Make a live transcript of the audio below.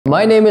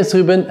My name is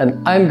Ruben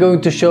and I'm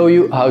going to show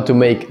you how to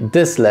make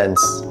this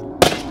lens.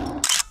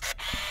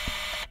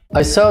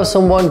 I saw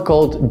someone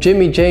called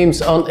Jimi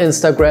James on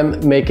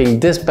Instagram making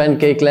this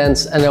pancake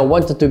lens and I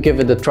wanted to give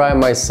it a try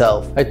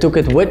myself. I took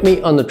it with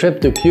me on a trip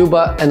to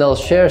Cuba and I'll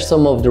share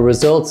some of the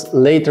results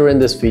later in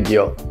this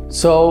video.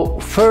 So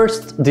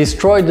first,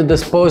 destroy the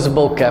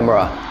disposable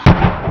camera.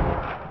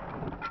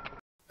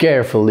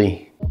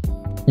 Carefully.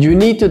 You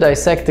need to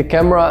dissect the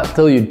camera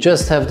till you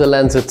just have the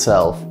lens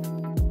itself.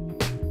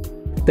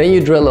 Then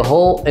you drill a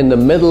hole in the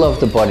middle of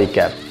the body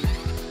cap.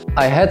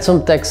 I had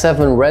some Tac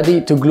 7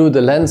 ready to glue the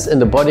lens in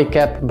the body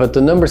cap, but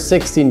the number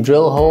 16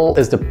 drill hole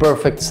is the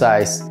perfect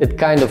size. It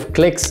kind of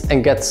clicks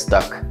and gets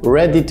stuck,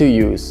 ready to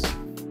use.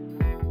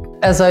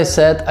 As I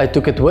said, I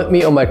took it with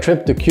me on my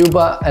trip to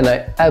Cuba and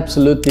I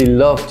absolutely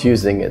loved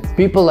using it.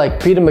 People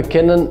like Peter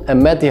McKinnon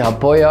and Matti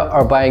Haapoja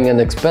are buying an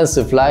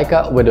expensive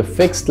Leica with a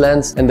fixed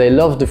lens and they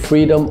love the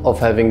freedom of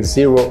having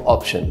 0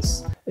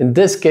 options. In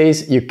this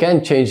case, you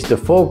can change the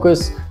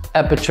focus,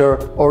 aperture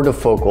or the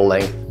focal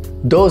length.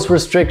 Those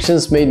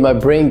restrictions made my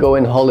brain go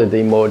in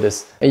holiday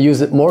modus and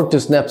use it more to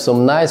snap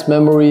some nice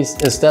memories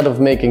instead of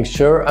making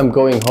sure I'm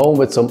going home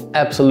with some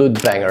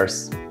absolute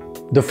bangers.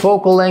 The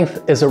focal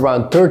length is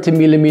around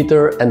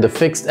 30mm and the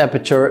fixed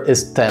aperture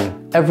is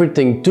 10.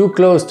 Everything too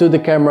close to the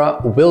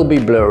camera will be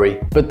blurry,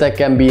 but that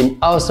can be an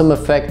awesome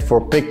effect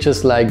for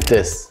pictures like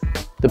this.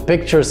 The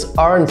pictures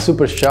aren't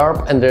super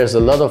sharp and there's a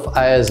lot of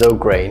ISO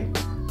grain.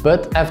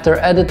 But after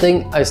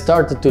editing, I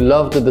started to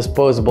love the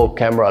disposable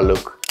camera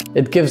look.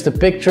 It gives the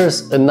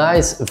pictures a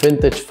nice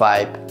vintage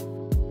vibe.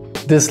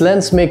 This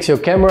lens makes your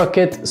camera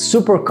kit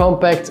super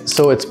compact,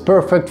 so it's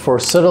perfect for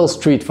subtle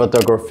street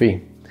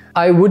photography.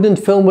 I wouldn't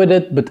film with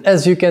it, but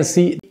as you can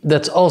see,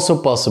 that's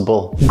also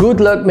possible. Good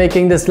luck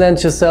making this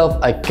lens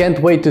yourself, I can't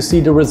wait to see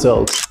the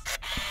results.